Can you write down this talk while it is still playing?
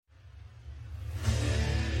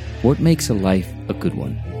What makes a life a good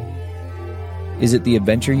one? Is it the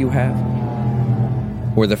adventure you have?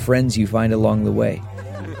 Or the friends you find along the way?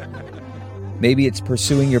 Maybe it's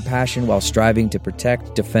pursuing your passion while striving to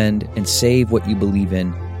protect, defend, and save what you believe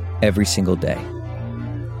in every single day.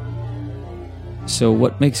 So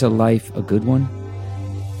what makes a life a good one?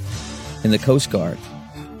 In the Coast Guard,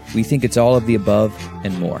 we think it's all of the above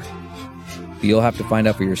and more. But you'll have to find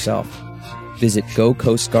out for yourself. Visit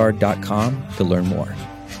gocoastguard.com to learn more.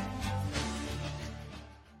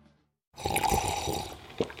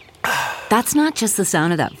 That's not just the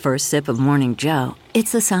sound of that first sip of Morning Joe.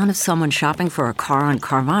 It's the sound of someone shopping for a car on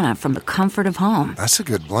Carvana from the comfort of home. That's a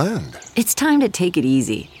good blend. It's time to take it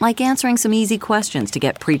easy, like answering some easy questions to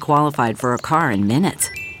get pre-qualified for a car in minutes.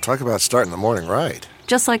 Talk about starting the morning right.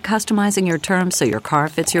 Just like customizing your terms so your car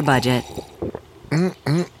fits your budget.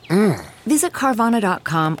 Visit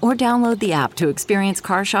Carvana.com or download the app to experience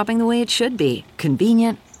car shopping the way it should be.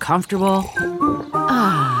 Convenient, comfortable.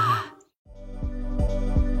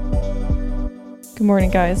 Good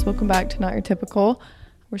morning, guys. Welcome back to Not Your Typical.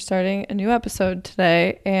 We're starting a new episode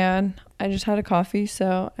today, and I just had a coffee,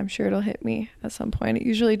 so I'm sure it'll hit me at some point. It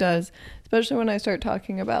usually does, especially when I start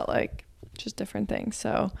talking about like just different things.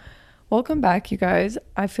 So welcome back, you guys.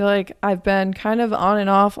 I feel like I've been kind of on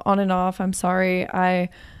and off. I'm sorry. I'm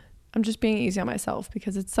just being easy on myself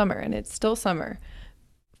because it's summer, and it's still summer.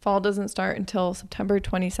 Fall doesn't start until September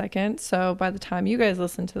 22nd, so by the time you guys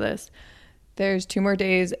listen to this, there's 2 more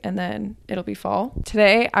days and then it'll be fall.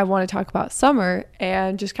 Today, I want to talk about summer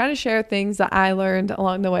and just kind of share things that I learned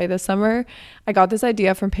along the way this summer. I got this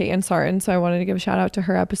idea from Peyton Sarton, so I wanted to give a shout out to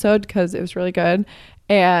her episode because it was really good.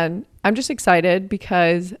 And I'm just excited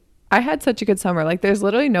because I had such a good summer. Like, there's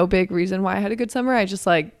literally no big reason why I had a good summer. I just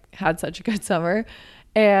had such a good summer.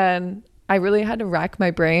 And I really had to rack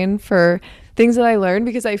my brain for things that I learned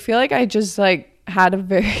because I feel like I just had a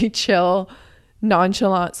very chill,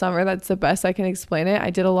 nonchalant summer. That's the best I can explain it. I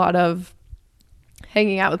did a lot of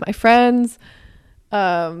hanging out with my friends,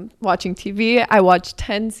 watching TV. I watched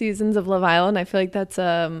 10 seasons of Love Island. I feel like that's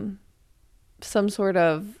some sort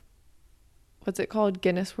of, what's it called,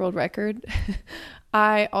 Guinness World Record.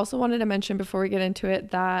 I also wanted to mention before we get into it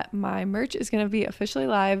that my merch is going to be officially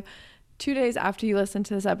live 2 days after you listen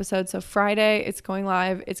to this episode. So Friday, it's going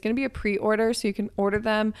live. It's going to be a pre-order, so you can order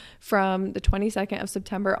them from the 22nd of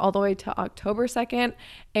September all the way to October 2nd.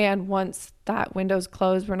 And once that window's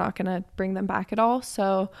closed, we're not going to bring them back at all.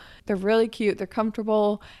 So they're really cute. They're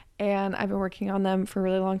comfortable. And I've been working on them for a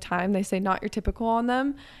really long time. They say Not Your Typical on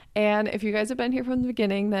them. And if you guys have been here from the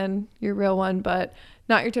beginning, then you're a real one. But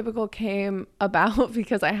Not Your Typical came about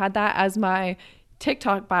because I had that as my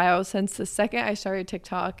TikTok bio since the second I started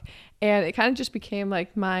TikTok, and it kind of just became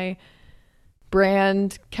like my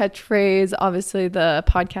brand catchphrase. Obviously the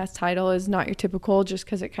podcast title is Not Your Typical just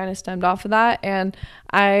because it kind of stemmed off of that, and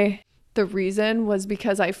the reason was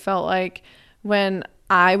because I felt like when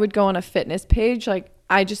I would go on a fitness page, like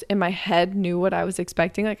I just in my head knew what I was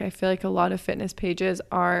expecting. Like I feel like a lot of fitness pages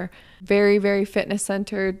are very, very fitness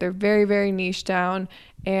centered. They're very, very niche down,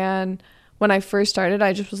 and when I first started,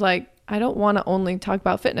 I just was like, I don't want to only talk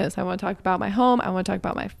about fitness. I want to talk about my home. I want to talk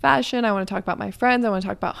about my fashion. I want to talk about my friends. I want to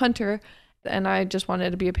talk about Hunter. And I just wanted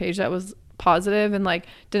to be a page that was positive and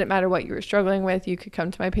didn't matter what you were struggling with. You could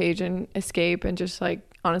come to my page and escape and just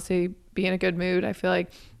honestly be in a good mood. I feel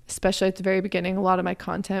like, especially at the very beginning, a lot of my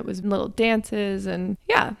content was little dances. And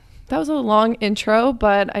yeah, that was a long intro,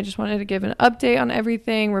 but I just wanted to give an update on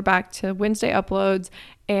everything. We're back to Wednesday uploads,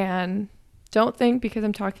 and don't think because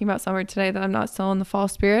I'm talking about summer today that I'm not still in the fall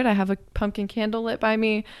spirit. I have a pumpkin candle lit by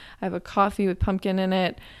me. I have a coffee with pumpkin in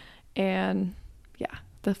it. And yeah,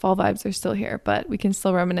 the fall vibes are still here, but we can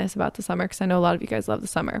still reminisce about the summer because I know a lot of you guys love the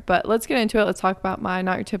summer. But let's get into it. Let's talk about my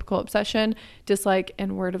Not Your Typical obsession, dislike,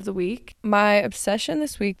 and word of the week. My obsession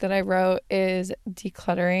this week that I wrote is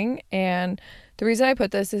decluttering. And the reason I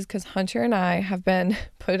put this is because Hunter and I have been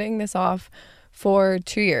putting this off for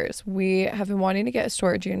 2 years. We have been wanting to get a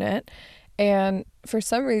storage unit. And for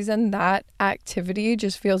some reason, that activity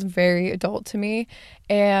just feels very adult to me.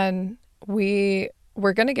 And we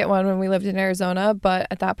were going to get one when we lived in Arizona. But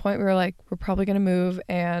at that point, we were like, we're probably going to move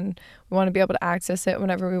and we want to be able to access it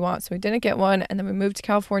whenever we want. So we didn't get one. And then we moved to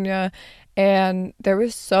California. And there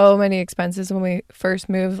was so many expenses when we first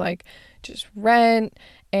moved, like just rent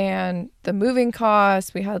and the moving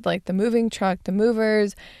costs. We had the moving truck, the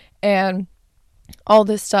movers, and all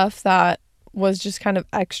this stuff that was just kind of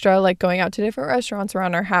extra, going out to different restaurants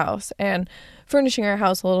around our house and furnishing our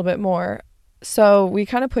house a little bit more. So we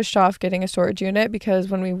kind of pushed off getting a storage unit because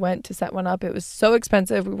when we went to set one up, it was so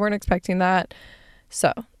expensive. We weren't expecting that.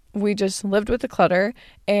 So we just lived with the clutter.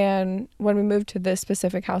 And when we moved to this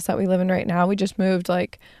specific house that we live in right now, we just moved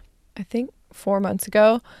like, I think 4 months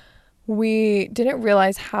ago. We didn't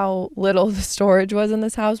realize how little the storage was in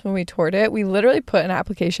this house when we toured it. We literally put an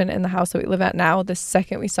application in the house that we live at now the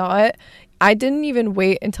second we saw it. I didn't even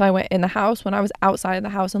wait until I went in the house. When I was outside of the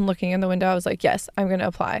house and looking in the window, I was like, yes, I'm going to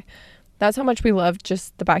apply. That's how much we loved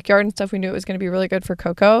just the backyard and stuff. We knew it was going to be really good for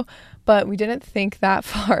Coco, but we didn't think that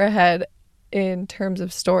far ahead in terms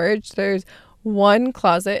of storage. There's one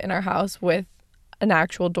closet in our house with an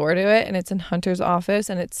actual door to it, and it's in Hunter's office,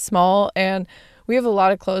 and it's small, and we have a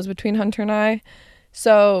lot of clothes between Hunter and I.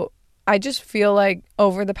 So I just feel like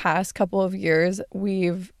over the past couple of years,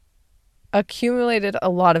 we've accumulated a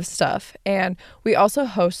lot of stuff, and we also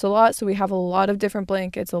host a lot. So we have a lot of different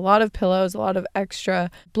blankets, a lot of pillows, a lot of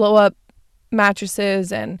extra blow up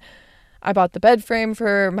mattresses, and I bought the bed frame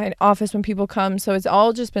for my office when people come. So it's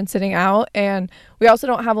all just been sitting out, and we also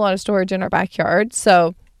don't have a lot of storage in our backyard.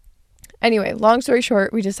 So anyway, long story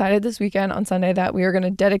short, we decided this weekend on Sunday that we were going to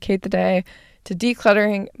dedicate the day to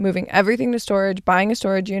decluttering, moving everything to storage, buying a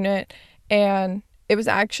storage unit. And it was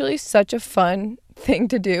actually such a fun thing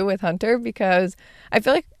to do with Hunter, because I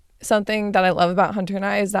feel like something that I love about Hunter and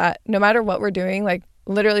I is that no matter what we're doing, like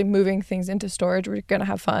literally moving things into storage, we're going to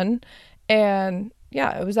have fun. And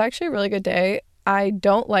yeah, it was actually a really good day. I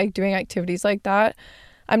don't like doing activities like that.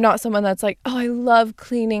 I'm not someone that's like, oh, I love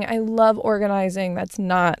cleaning, I love organizing. That's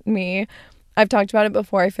not me. I've talked about it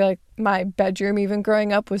before. I feel like my bedroom, even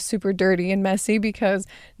growing up, was super dirty and messy because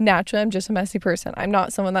naturally I'm just a messy person. I'm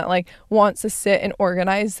not someone that like wants to sit and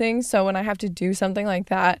organize things. So when I have to do something like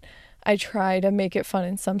that, I try to make it fun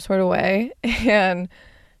in some sort of way. And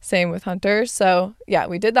same with Hunter. So yeah,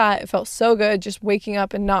 we did that. It felt so good just waking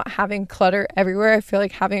up and not having clutter everywhere. I feel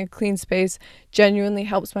like having a clean space genuinely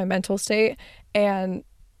helps my mental state. And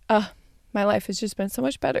my life has just been so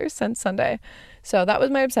much better since Sunday. So that was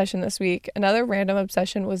my obsession this week. Another random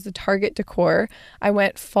obsession was the Target decor. I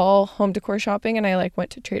went fall home decor shopping, and I like went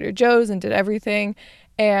to Trader Joe's and did everything.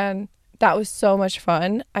 And that was so much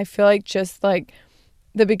fun. I feel like just like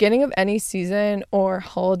the beginning of any season or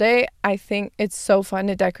holiday, I think it's so fun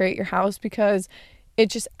to decorate your house because it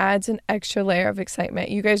just adds an extra layer of excitement.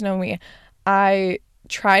 You guys know me. I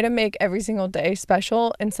try to make every single day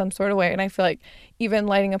special in some sort of way. And I feel like even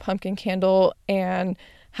lighting a pumpkin candle and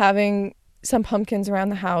having some pumpkins around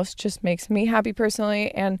the house just makes me happy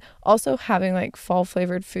personally. And also having like fall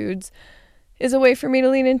flavored foods is a way for me to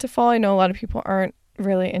lean into fall. I know a lot of people aren't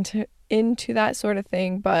really into that sort of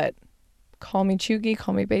thing, but call me chuggy,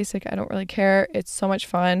 call me basic, I don't really care. It's so much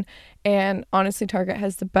fun. And honestly, Target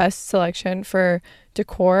has the best selection for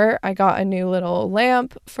decor. I got a new little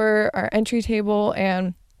lamp for our entry table,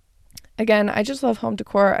 and again, I just love home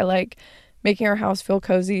decor. I like making our house feel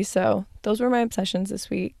cozy. So those were my obsessions this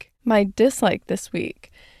week. My dislike this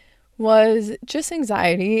week was just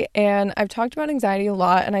anxiety, and I've talked about anxiety a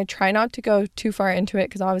lot, and I try not to go too far into it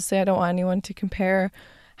because obviously I don't want anyone to compare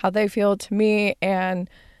how they feel to me. And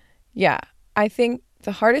yeah, I think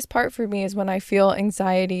the hardest part for me is when I feel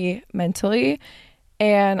anxiety mentally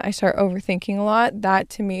and I start overthinking a lot. That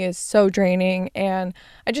to me is so draining. And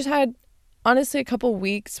I just had honestly a couple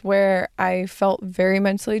weeks where I felt very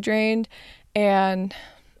mentally drained. And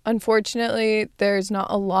unfortunately, there's not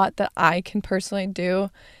a lot that I can personally do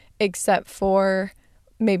except for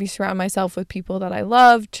maybe surround myself with people that I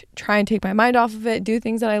love, try and take my mind off of it, do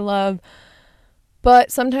things that I love.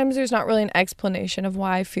 But sometimes there's not really an explanation of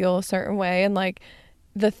why I feel a certain way. And like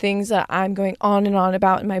the things that I'm going on and on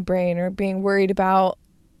about in my brain or being worried about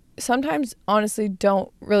sometimes honestly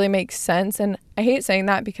don't really make sense. And I hate saying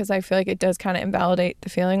that because I feel like it does kind of invalidate the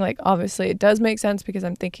feeling. Like obviously it does make sense because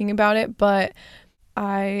I'm thinking about it, but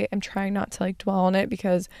I am trying not to like dwell on it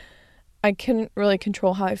because I couldn't really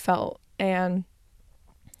control how I felt. And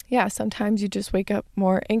yeah, sometimes you just wake up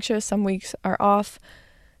more anxious. Some weeks are off.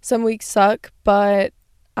 Some weeks suck, but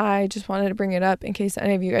I just wanted to bring it up in case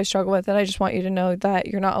any of you guys struggle with it. I just want you to know that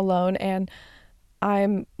you're not alone, and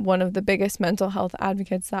I'm one of the biggest mental health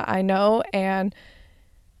advocates that I know, and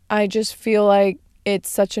I just feel like it's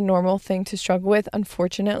such a normal thing to struggle with.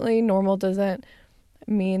 Unfortunately, normal doesn't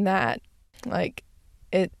mean that like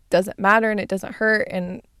it doesn't matter and it doesn't hurt,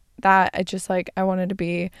 and that I just like I wanted to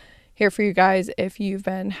be here for you guys if you've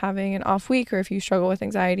been having an off week or if you struggle with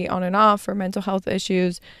anxiety on and off or mental health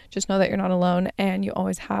issues. Just know that you're not alone and you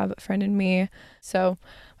always have a friend in me. So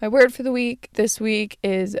my word for the week this week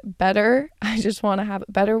is better. I just want to have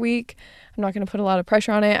a better week. I'm not going to put a lot of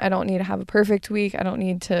pressure on it. I don't need to have a perfect week. I don't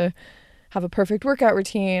need to have a perfect workout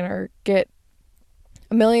routine or get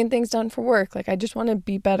a million things done for work. Like I just want to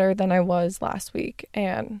be better than I was last week,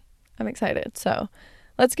 and I'm excited. So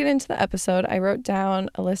let's get into the episode. I wrote down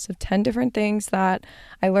a list of 10 different things that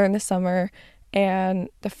I learned this summer. And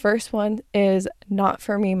the first one is not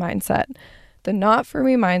for me mindset. The not for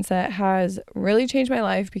me mindset has really changed my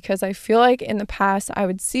life because I feel like in the past I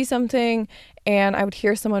would see something and I would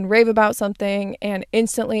hear someone rave about something and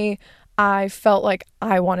instantly I felt like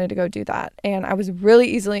I wanted to go do that. And I was really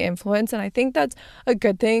easily influenced. And I think that's a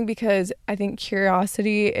good thing because I think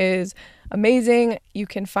curiosity is amazing. You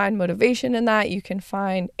can find motivation in that. You can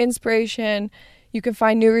find inspiration. You can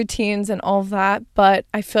find new routines and all of that. But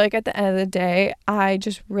I feel like at the end of the day, I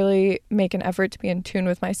just really make an effort to be in tune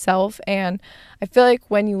with myself. And I feel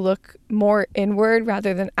like when you look more inward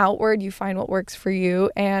rather than outward, you find what works for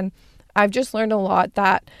you. And I've just learned a lot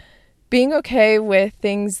that being okay with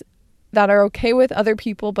things that are okay with other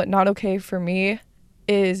people but not okay for me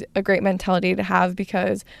is a great mentality to have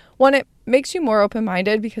because one, it makes you more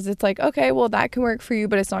open-minded because it's like, okay, well, that can work for you,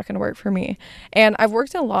 but it's not going to work for me. And I've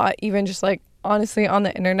worked a lot, even just like honestly on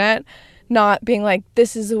the internet, not being like,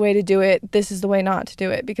 this is the way to do it, this is the way not to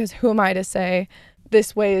do it, because who am I to say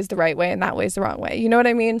this way is the right way and that way is the wrong way? You know what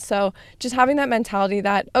I mean? So just having that mentality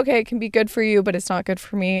that, okay, it can be good for you, but it's not good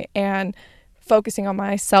for me, and focusing on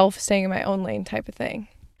myself, staying in my own lane type of thing.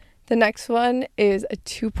 The next one is a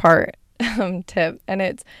 2-part tip, and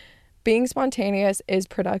it's being spontaneous is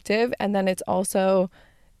productive, and then it's also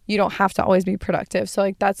you don't have to always be productive. So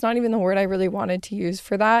like that's not even the word I really wanted to use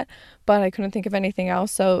for that, but I couldn't think of anything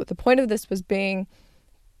else. So the point of this was being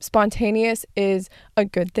spontaneous is a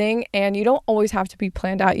good thing, and you don't always have to be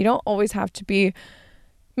planned out. You don't always have to be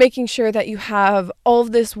making sure that you have all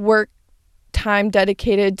of this work time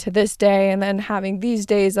dedicated to this day and then having these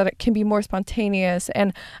days that it can be more spontaneous.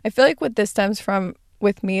 And I feel like what this stems from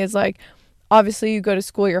with me is like, obviously you go to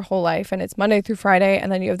school your whole life and it's Monday through Friday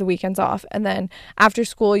and then you have the weekends off, and then after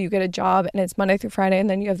school you get a job and it's Monday through Friday and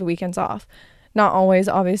then you have the weekends off. Not always,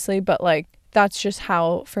 obviously, but like that's just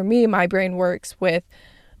how for me my brain works with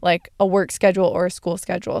like a work schedule or a school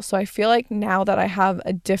schedule. So I feel like now that I have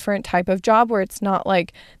a different type of job where it's not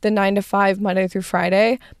like the 9 to 5 Monday through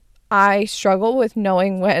Friday, I struggle with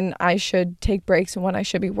knowing when I should take breaks and when I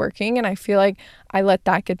should be working. And I feel like I let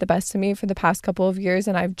that get the best of me for the past couple of years.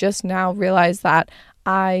 And I've just now realized that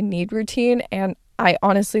I need routine, and I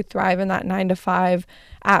honestly thrive in that 9 to 5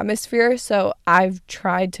 atmosphere. So I've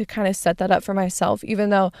tried to kind of set that up for myself, even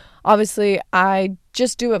though obviously I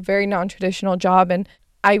just do a very non-traditional job and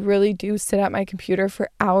I really do sit at my computer for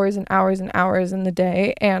hours and hours and hours in the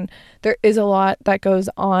day. And there is a lot that goes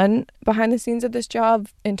on behind the scenes of this job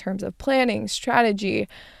in terms of planning, strategy,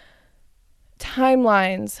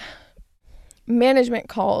 timelines, management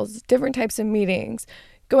calls, different types of meetings,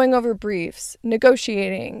 going over briefs,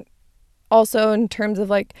 negotiating. Also in terms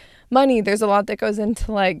of like money, there's a lot that goes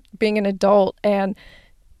into like being an adult. And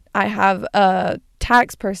I have a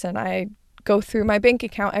tax person. I go through my bank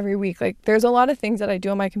account every week. Like there's a lot of things that I do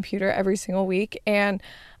on my computer every single week, and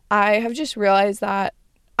I have just realized that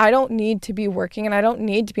I don't need to be working and I don't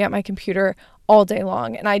need to be at my computer all day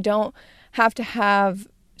long, and I don't have to have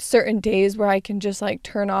certain days where I can just like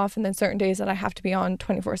turn off and then certain days that I have to be on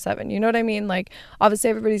 24/7. You know what I mean? Like obviously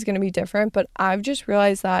everybody's going to be different, but I've just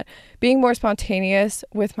realized that being more spontaneous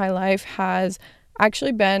with my life has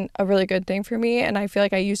actually been a really good thing for me. And I feel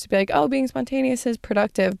like I used to be like, oh, being spontaneous is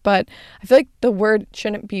productive, but I feel like the word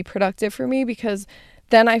shouldn't be productive for me, because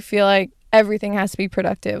then I feel like everything has to be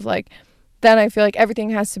productive. Like then I feel like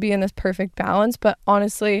everything has to be in this perfect balance. But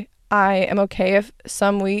honestly, I am okay if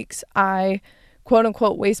some weeks I quote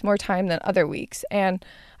unquote waste more time than other weeks. And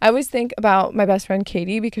I always think about my best friend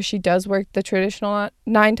Katie, because she does work the traditional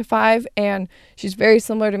 9 to 5, and she's very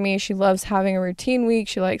similar to me. She loves having a routine week.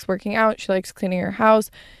 She likes working out. She likes cleaning her house,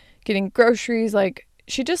 getting groceries. Like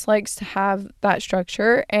she just likes to have that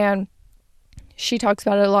structure, and she talks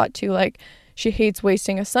about it a lot too. Like she hates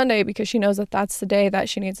wasting a Sunday because she knows that that's the day that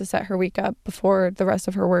she needs to set her week up before the rest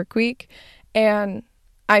of her work week. And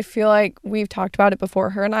I feel like we've talked about it before,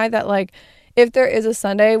 her and I, that like if there is a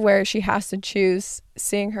Sunday where she has to choose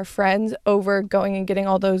seeing her friends over going and getting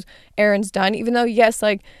all those errands done, even though, yes,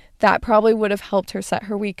 like that probably would have helped her set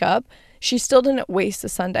her week up, she still didn't waste a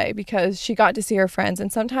Sunday because she got to see her friends.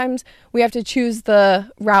 And sometimes we have to choose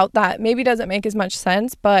the route that maybe doesn't make as much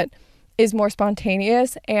sense, but is more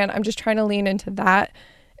spontaneous. And I'm just trying to lean into that,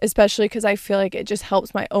 especially because I feel like it just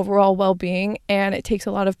helps my overall well-being, and it takes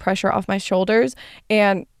a lot of pressure off my shoulders.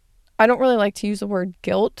 And I don't really like to use the word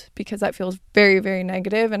guilt because that feels very, very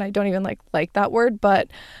negative, and I don't even like that word. But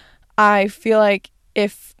I feel like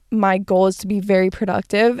if my goal is to be very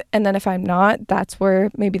productive, and then if I'm not, that's where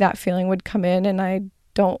maybe that feeling would come in, and I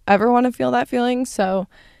don't ever want to feel that feeling. So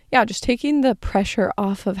yeah, just taking the pressure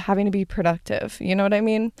off of having to be productive. You know what I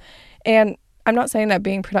mean? And I'm not saying that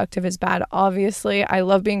being productive is bad. Obviously, I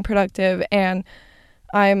love being productive, and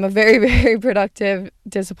I'm a very, very productive,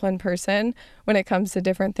 disciplined person when it comes to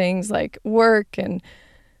different things like work and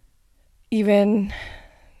even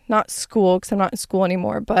not school, because I'm not in school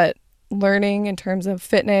anymore, but learning in terms of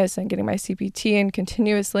fitness and getting my CPT and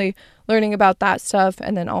continuously learning about that stuff.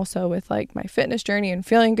 And then also with like my fitness journey and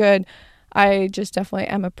feeling good, I just definitely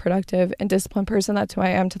am a productive and disciplined person. That's who I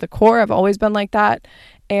am to the core. I've always been like that.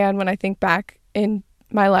 And when I think back in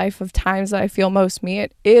my life of times that I feel most me,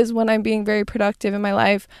 it is when I'm being very productive in my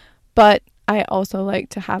life. But I also like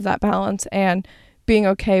to have that balance and being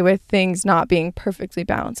okay with things not being perfectly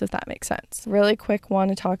balanced, if that makes sense. Really quick, want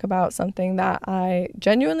to talk about something that I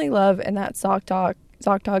genuinely love, and that's ZocDoc.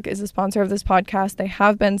 ZocDoc is a sponsor of this podcast. They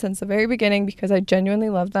have been since the very beginning because I genuinely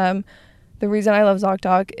love them. The reason I love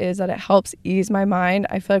ZocDoc is that it helps ease my mind.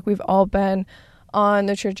 I feel like we've all been on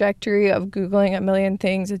the trajectory of Googling a million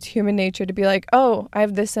things. It's human nature to be like, oh, I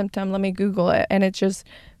have this symptom, let me Google it. And it's just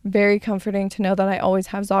very comforting to know that I always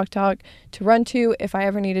have ZocDoc to run to if I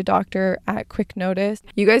ever need a doctor at quick notice.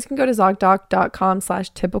 You guys can go to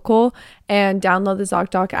ZocDoc.com/typical and download the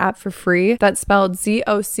ZocDoc app for free. That's spelled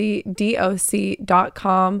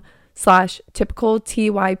ZocDoc.com/typical,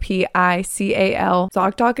 TYPICAL.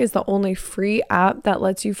 ZocDoc is the only free app that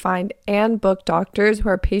lets you find and book doctors who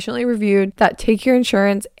are patiently reviewed, that take your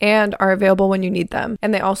insurance, and are available when you need them.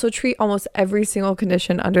 And they also treat almost every single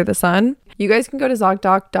condition under the sun. You guys can go to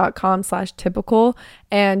ZocDoc.com/typical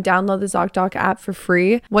and download the ZocDoc app for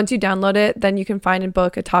free. Once you download it, then you can find and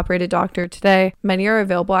book a top-rated doctor today. Many are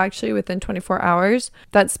available actually within 24 hours.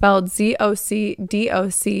 That's spelled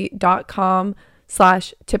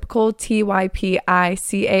ZocDoc.com/typical,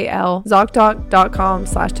 TYPICAL,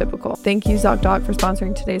 ZocDoc.com/typical. Thank you, ZocDoc, for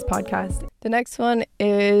sponsoring today's podcast. The next one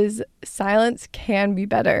is silence can be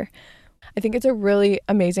better. I think it's a really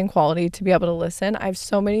amazing quality to be able to listen. I have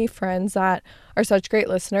so many friends that are such great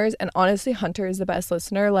listeners, and honestly, Hunter is the best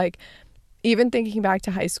listener. Like, even thinking back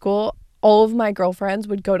to high school, all of my girlfriends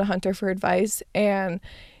would go to Hunter for advice, and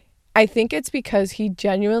I think it's because he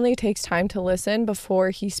genuinely takes time to listen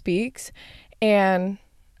before he speaks. And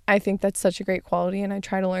I think that's such a great quality, and I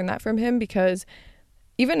try to learn that from him, because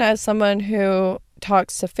even as someone who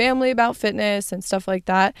talks to family about fitness and stuff like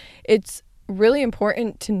that, it's really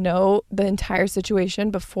important to know the entire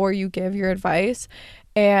situation before you give your advice.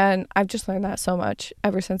 And I've just learned that so much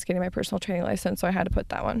ever since getting my personal training license, so I had to put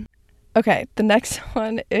that one. Okay, the next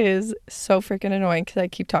one is so freaking annoying because I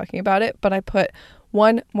keep talking about it, but I put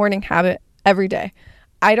one morning habit every day.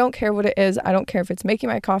 I don't care what it is. I don't care if it's making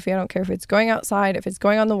my coffee. I don't care if it's going outside, if it's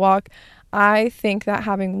going on the walk. I think that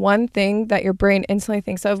having one thing that your brain instantly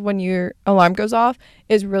thinks of when your alarm goes off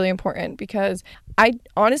is really important, because I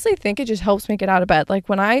honestly think it just helps me get out of bed. Like,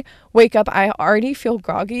 when I wake up, I already feel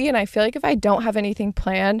groggy, and I feel like if I don't have anything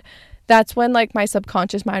planned, that's when like my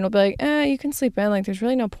subconscious mind will be like, you can sleep in. Like, there's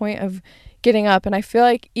really no point of getting up. And I feel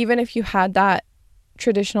like even if you had that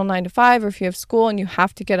traditional 9 to 5, or if you have school and you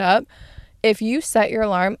have to get up, if you set your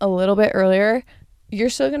alarm a little bit earlier, you're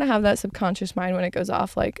still going to have that subconscious mind when it goes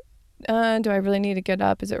off, like, do I really need to get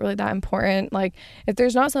up? Is it really that important? Like, if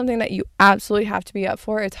there's not something that you absolutely have to be up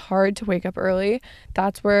for, it's hard to wake up early.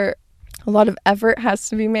 That's where a lot of effort has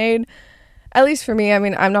to be made. At least for me. I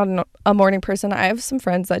mean, I'm not a morning person. I have some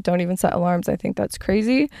friends that don't even set alarms. I think that's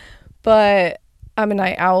crazy. But I'm a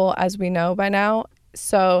night owl, as we know by now.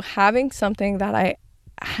 So having something that I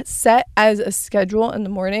set as a schedule in the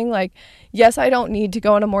morning, like, yes, I don't need to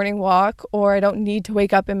go on a morning walk, or I don't need to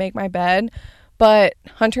wake up and make my bed, but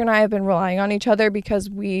Hunter and I have been relying on each other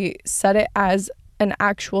because we set it as an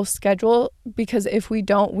actual schedule, because if we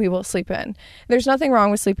don't, we will sleep in. There's nothing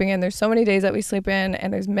wrong with sleeping in. There's so many days that we sleep in,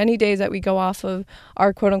 and there's many days that we go off of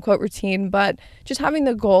our quote unquote routine, but just having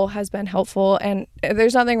the goal has been helpful. And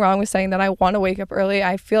there's nothing wrong with saying that I want to wake up early.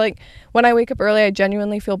 I feel like when I wake up early, I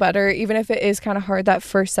genuinely feel better, even if it is kind of hard that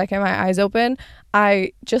first second my eyes open.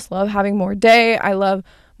 I just love having more day. I love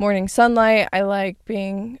morning sunlight. I like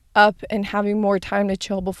being up and having more time to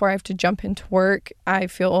chill before I have to jump into work. I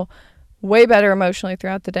feel way better emotionally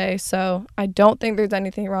throughout the day. So I don't think there's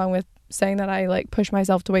anything wrong with saying that I like push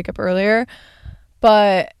myself to wake up earlier.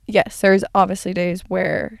 But yes, there's obviously days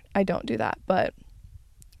where I don't do that. But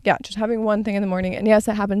yeah, just having one thing in the morning. And yes,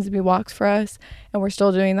 it happens to be walks for us, and we're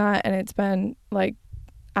still doing that. And it's been like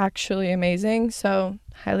actually amazing. So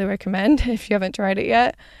highly recommend if you haven't tried it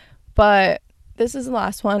yet. But this is the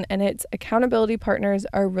last one, and it's accountability partners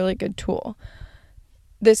are a really good tool.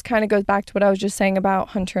 This kind of goes back to what I was just saying about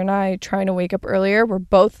Hunter and I trying to wake up earlier. We're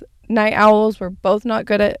both night owls. We're both not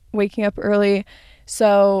good at waking up early.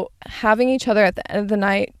 So having each other at the end of the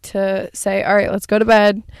night to say, all right, let's go to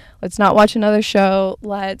bed. Let's not watch another show.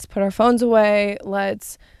 Let's put our phones away.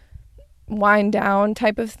 Let's wind down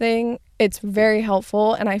type of thing. It's very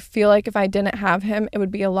helpful. And I feel like if I didn't have him, it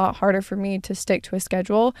would be a lot harder for me to stick to a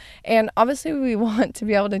schedule. And obviously we want to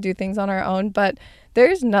be able to do things on our own, but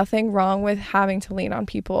there's nothing wrong with having to lean on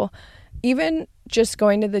people. Even just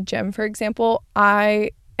going to the gym, for example,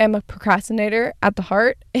 I am a procrastinator at the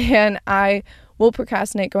heart, and I will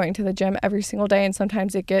procrastinate going to the gym every single day. And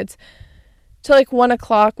sometimes it gets to like 1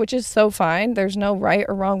 o'clock, which is so fine. There's no right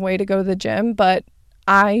or wrong way to go to the gym, but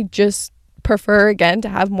I just prefer, again, to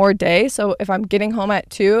have more day. So if I'm getting home at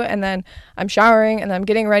 2 and then I'm showering and then I'm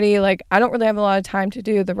getting ready, like I don't really have a lot of time to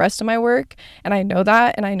do the rest of my work. And I know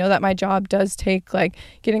that. And I know that my job does take like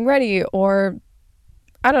getting ready or,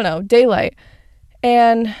 I don't know, daylight.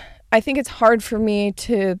 And I think it's hard for me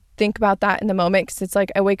to think about that in the moment, because it's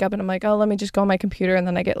like I wake up and I'm like, oh, let me just go on my computer, and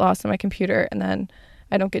then I get lost in my computer and then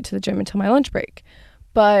I don't get to the gym until my lunch break.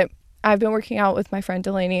 But I've been working out with my friend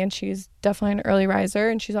Delaney, and she's definitely an early riser,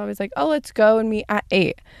 and she's always like, oh, let's go and meet at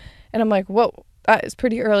 8. And I'm like, whoa, that is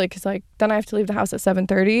pretty early, because like then I have to leave the house at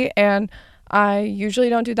 7:30, and I usually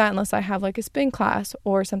don't do that unless I have like a spin class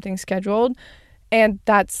or something scheduled. And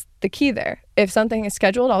that's the key there. If something is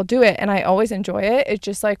scheduled, I'll do it, and I always enjoy it. It's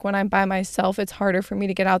just like when I'm by myself, it's harder for me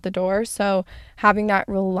to get out the door. So having that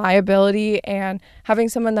reliability and having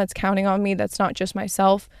someone that's counting on me that's not just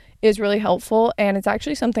myself is really helpful. And it's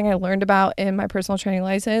actually something I learned about in my personal training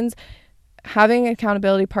license. Having an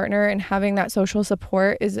accountability partner and having that social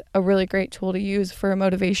support is a really great tool to use for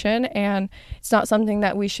motivation. And it's not something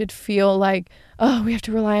that we should feel like, oh, we have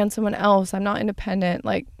to rely on someone else. I'm not independent.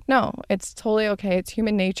 Like, no, it's totally okay. It's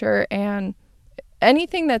human nature. And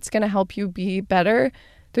anything that's going to help you be better,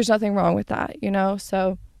 there's nothing wrong with that, you know?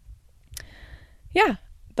 So yeah,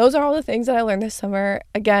 those are all the things that I learned this summer.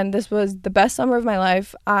 Again, this was the best summer of my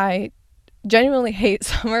life. I genuinely hate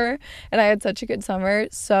summer, and I had such a good summer.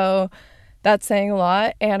 So that's saying a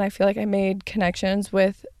lot. And I feel like I made connections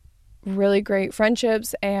with really great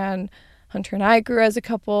friendships, and Hunter and I grew as a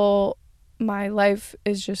couple. My life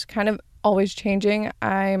is just kind of always changing.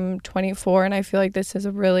 I'm 24, and I feel like this is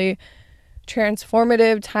a really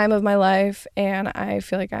transformative time of my life, and I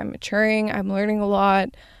feel like I'm maturing. I'm learning a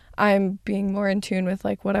lot. I'm being more in tune with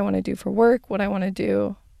like what I want to do for work, what I want to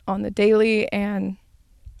do on the daily, and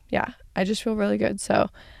yeah, I just feel really good. So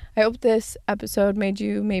I hope this episode made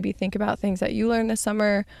you maybe think about things that you learned this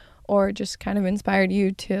summer, or just kind of inspired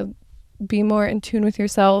you to be more in tune with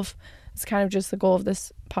yourself. It's kind of just the goal of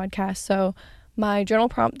this podcast. So my journal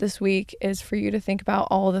prompt this week is for you to think about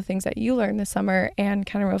all the things that you learned this summer and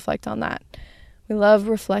kind of reflect on that. We love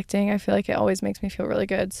reflecting. I feel like it always makes me feel really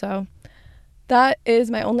good. So that is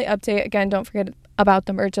my only update. Again, don't forget about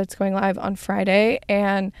the merch that's going live on Friday.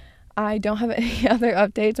 And I don't have any other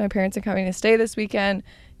updates. My parents are coming to stay this weekend.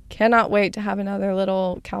 Cannot wait to have another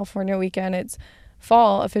little California weekend. It's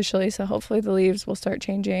fall officially, so hopefully the leaves will start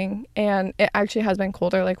changing. And it actually has been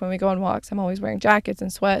colder. Like when we go on walks, I'm always wearing jackets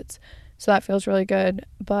and sweats, so that feels really good.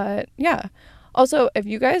 But yeah, also, if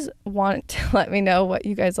you guys want to let me know what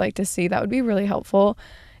you guys like to see, that would be really helpful.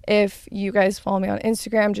 If you guys follow me on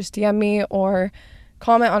Instagram, just DM me or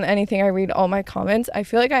comment on anything. I read all my comments. I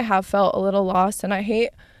feel like I have felt a little lost, and I hate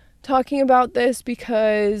talking about this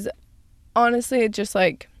because honestly, it's just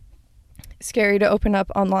like scary to open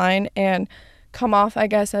up online and come off, I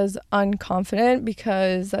guess, as unconfident,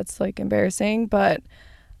 because that's like embarrassing. But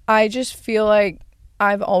I just feel like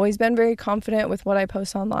I've always been very confident with what I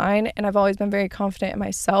post online, and I've always been very confident in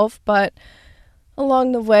myself, but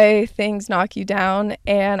along the way things knock you down.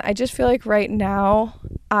 And I just feel like right now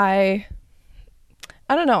I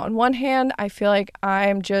don't know, on one hand I feel like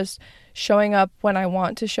I'm just showing up when I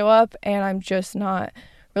want to show up, and I'm just not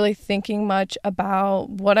really thinking much about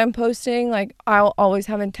what I'm posting. Like, I'll always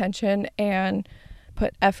have intention and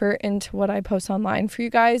put effort into what I post online for you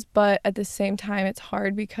guys, but at the same time it's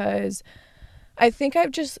hard because I think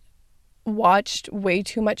I've just watched way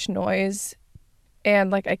too much noise,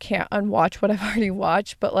 and like I can't unwatch what I've already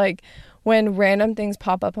watched. But like when random things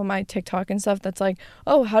pop up on my TikTok and stuff that's like,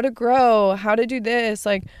 oh, how to grow, how to do this,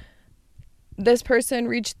 like this person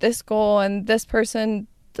reached this goal and this person,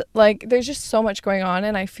 like there's just so much going on.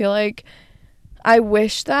 And I feel like I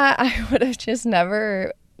wish that I would have just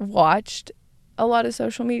never watched a lot of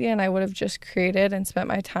social media, and I would have just created and spent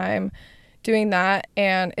my time doing that.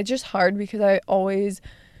 And it's just hard because I always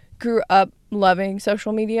grew up loving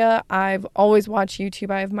social media. I've always watched YouTube.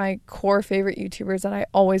 I have my core favorite YouTubers that I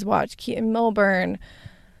always watch: Keaton Milburn,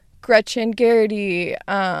 Gretchen Garrity,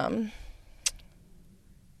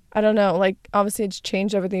 I don't know, like, obviously it's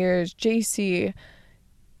changed over the years. JC,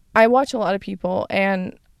 I watch a lot of people,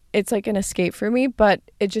 and it's like an escape for me, but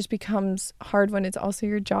it just becomes hard when it's also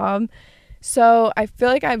your job. So I feel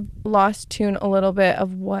like I've lost tune a little bit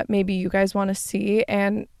of what maybe you guys want to see,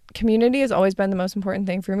 and community has always been the most important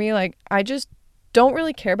thing for me. Like, I just don't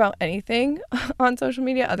really care about anything on social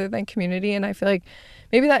media other than community, and I feel like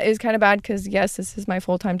maybe that is kind of bad because, yes, this is my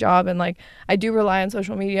full-time job, and like I do rely on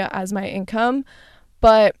social media as my income,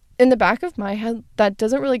 but in the back of my head, that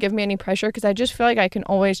doesn't really give me any pressure because I just feel like I can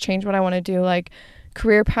always change what I want to do. Like,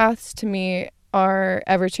 career paths to me are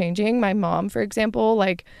ever changing. My mom, for example,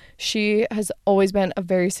 like, she has always been a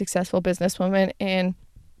very successful businesswoman in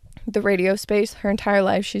the radio space her entire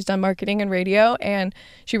life. She's done marketing and radio, and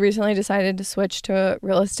she recently decided to switch to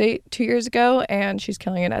real estate 2 years ago, and she's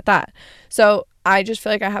killing it at that. So I just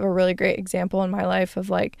feel like I have a really great example in my life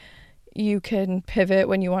of like, you can pivot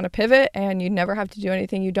when you want to pivot, and you never have to do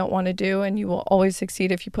anything you don't want to do, and you will always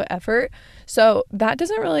succeed if you put effort. So that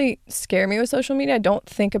doesn't really scare me with social media. I don't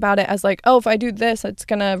think about it as like, oh, if I do this, it's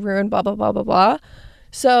gonna ruin blah blah blah blah blah.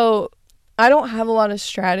 So I don't have a lot of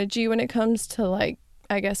strategy when it comes to, like,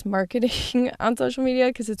 I guess, marketing on social media,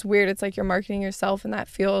 because it's weird. It's like you're marketing yourself, and that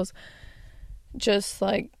feels just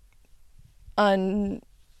like unorganic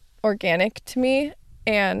to me.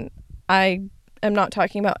 And I'm not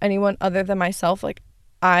talking about anyone other than myself. Like,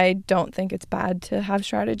 I don't think it's bad to have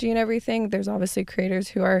strategy and everything. There's obviously creators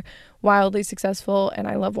who are wildly successful, and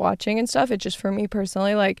I love watching and stuff. It's just, for me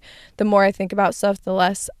personally, like, the more I think about stuff, the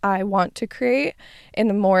less I want to create, and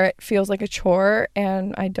the more it feels like a chore.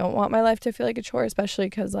 And I don't want my life to feel like a chore, especially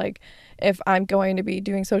because, like, if I'm going to be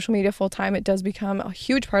doing social media full time, it does become a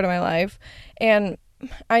huge part of my life. And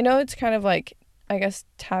I know it's kind of like, I guess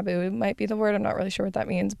taboo might be the word. I'm not really sure what that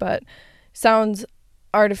means, but sounds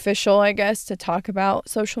artificial, I guess, to talk about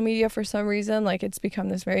social media for some reason. Like, it's become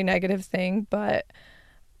this very negative thing, but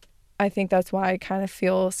I think that's why I kind of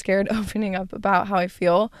feel scared opening up about how I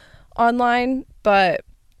feel online. But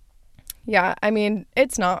yeah, I mean,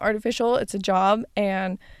 it's not artificial, it's a job,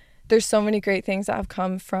 and there's so many great things that have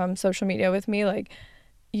come from social media with me. Like,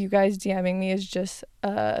 you guys DMing me is just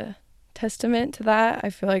a testament to that. I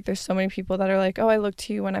feel like there's so many people that are like, oh, I look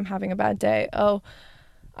to you when I'm having a bad day. Oh,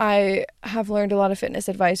 I have learned a lot of fitness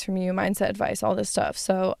advice from you, mindset advice, all this stuff.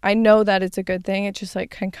 So I know that it's a good thing. It just, like,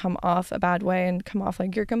 can come off a bad way and come off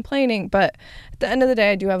like you're complaining. But at the end of the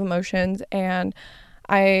day, I do have emotions, and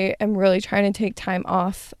I am really trying to take time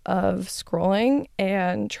off of scrolling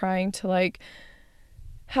and trying to, like,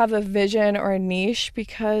 have a vision or a niche,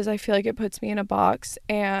 because I feel like it puts me in a box,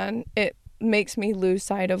 and it makes me lose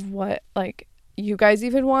sight of what, like, you guys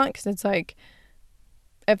even want. Because it's like,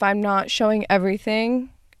 if I'm not showing everything,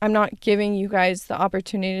 I'm not giving you guys the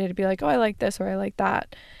opportunity to be like, oh, I like this or I like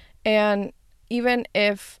that. And even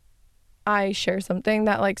if I share something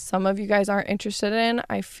that, like, some of you guys aren't interested in,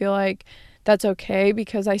 I feel like that's okay,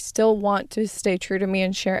 because I still want to stay true to me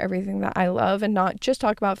and share everything that I love, and not just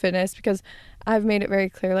talk about fitness, because I've made it very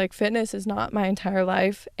clear, like, fitness is not my entire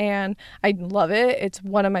life, and I love it. It's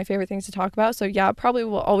one of my favorite things to talk about. So yeah, it probably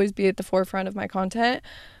will always be at the forefront of my content.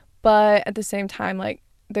 But at the same time, like,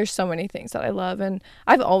 there's so many things that I love, and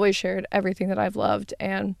I've always shared everything that I've loved.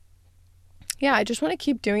 And yeah, I just want to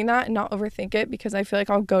keep doing that and not overthink it, because I feel like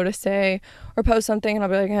I'll go to say or post something and I'll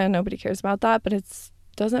be like, nobody cares about that, but it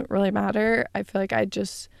doesn't really matter. I feel like I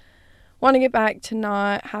just want to get back to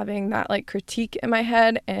not having that, like, critique in my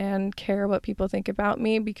head and care what people think about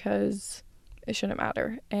me, because it shouldn't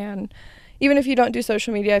matter. And even if you don't do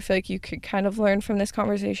social media, I feel like you could kind of learn from this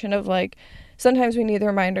conversation of, like, sometimes we need the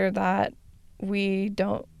reminder that we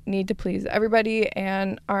don't need to please everybody,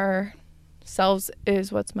 and ourselves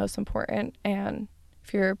is what's most important. And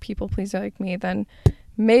if you're a people pleaser like me, then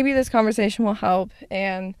maybe this conversation will help.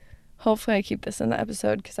 And hopefully I keep this in the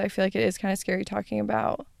episode, because I feel like it is kind of scary talking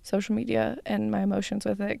about social media and my emotions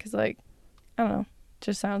with it, because, like, I don't know, it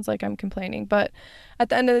just sounds like I'm complaining. But at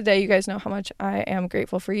the end of the day, you guys know how much I am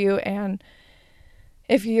grateful for you. And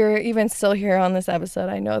if you're even still here on this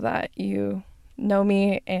episode, I know that you know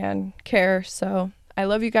me and care. So I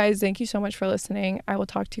love you guys. Thank you so much for listening. I will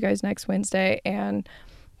talk to you guys next Wednesday, and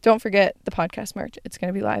don't forget the podcast merch. It's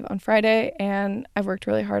going to be live on Friday, and I've worked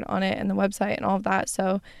really hard on it and the website and all of that.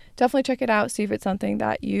 So definitely check it out. See if it's something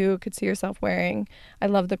that you could see yourself wearing. I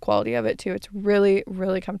love the quality of it too. It's really,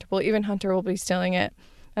 really comfortable. Even Hunter will be stealing it.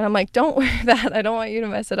 And I'm like, don't wear that. I don't want you to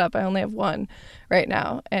mess it up. I only have one right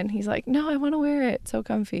now. And he's like, no, I want to wear it. It's so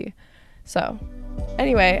comfy. So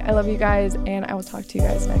anyway, I love you guys, and I will talk to you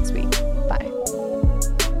guys next week. Bye.